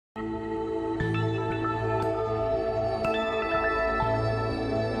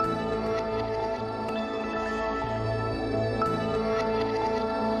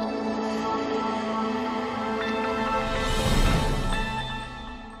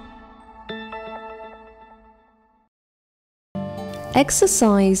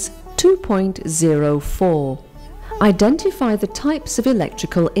Exercise 2.04. Identify the types of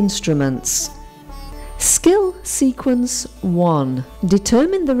electrical instruments. Skill Sequence 1.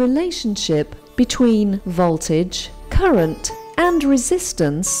 Determine the relationship between voltage, current and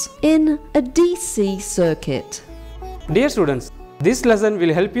resistance in a DC circuit. Dear students, this lesson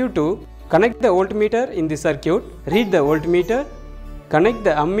will help you to connect the voltmeter in the circuit, read the voltmeter, connect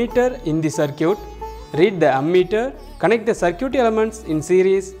the ammeter in the circuit, read the ammeter, connect the circuit elements in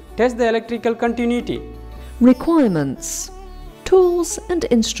series, test the electrical continuity. Requirements: tools and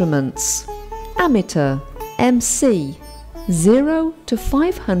instruments. Ammeter MC 0 to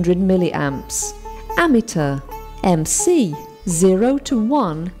 500 milliamps. Ammeter MC 0 to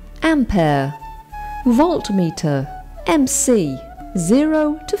 1 ampere. Voltmeter MC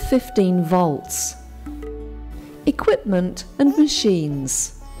 0 to 15 volts. Equipment and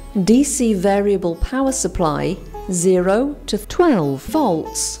machines. DC variable power supply 0 to 12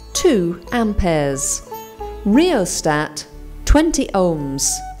 volts, 2 amperes. Rheostat 20 ohms,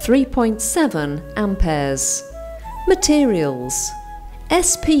 3.7 amperes. Materials: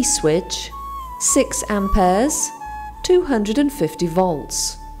 SP switch 6 amperes, 250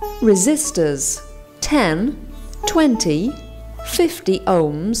 volts. Resistors 10, 20, 50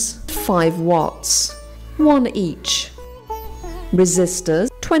 ohms, 5 watts, 1 each. Resistors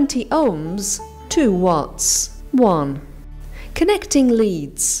 20 ohms, 2 watts, 1. Connecting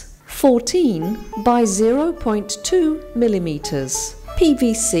leads 14 by 0.2 millimeters.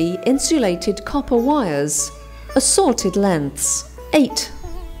 PVC insulated copper wires, assorted lengths 8.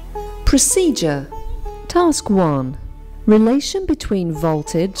 Procedure. Task 1. Relation between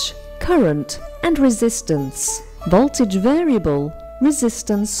voltage, current and resistance. Voltage variable,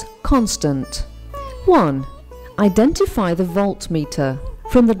 resistance constant. 1. Identify the voltmeter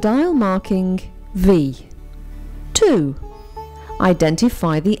from the dial marking V. 2.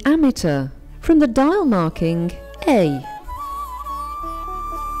 Identify the ammeter from the dial marking A.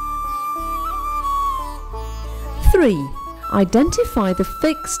 3. Identify the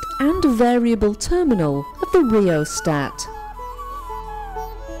fixed and variable terminal of the rheostat.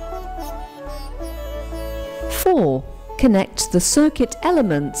 4. Connect the circuit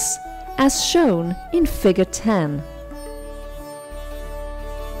elements as shown in Figure 10.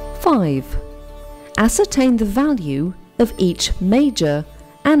 5. Ascertain the value of each major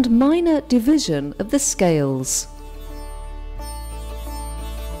and minor division of the scales.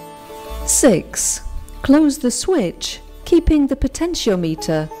 6. Close the switch, keeping the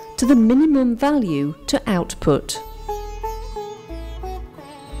potentiometer to the minimum value to output.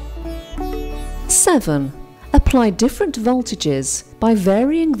 7. Apply different voltages by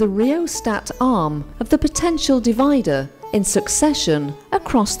varying the rheostat arm of the potential divider in succession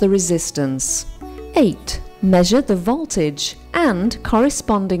across the resistance. 8. Measure the voltage and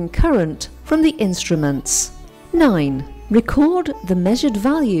corresponding current from the instruments. 9. Record the measured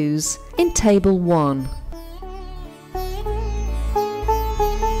values in Table 1.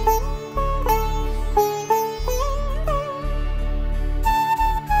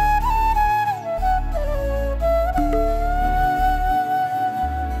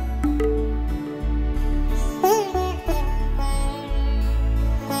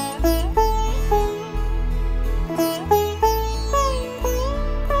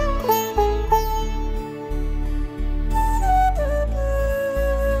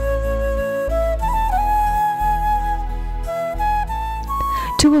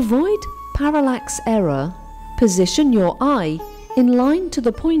 To avoid parallax error, position your eye in line to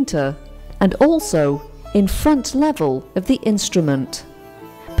the pointer and also in front level of the instrument.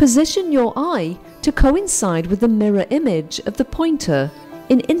 Position your eye to coincide with the mirror image of the pointer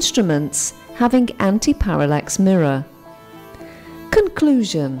in instruments having anti-parallax mirror.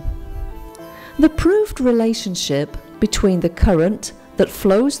 Conclusion. The proved relationship between the current that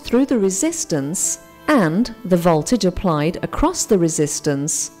flows through the resistance and the voltage applied across the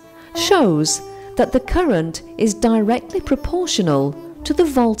resistance shows that the current is directly proportional to the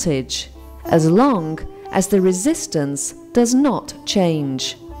voltage as long as the resistance does not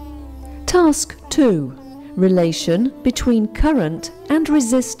change. Task 2. Relation between current and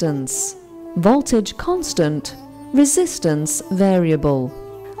resistance. Voltage constant, resistance variable.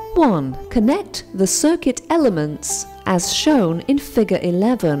 1. Connect the circuit elements as shown in Figure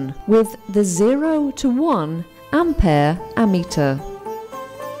 11 with the 0 to 1 ampere ammeter.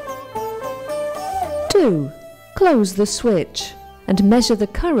 2. Close the switch and measure the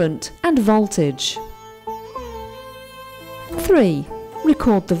current and voltage. 3.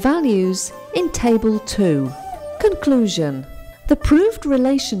 Record the values in Table 2. Conclusion. The proved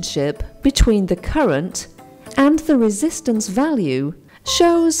relationship between the current and the resistance value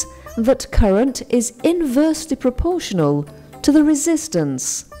shows that current is inversely proportional to the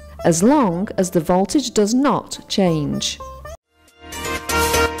resistance as long as the voltage does not change.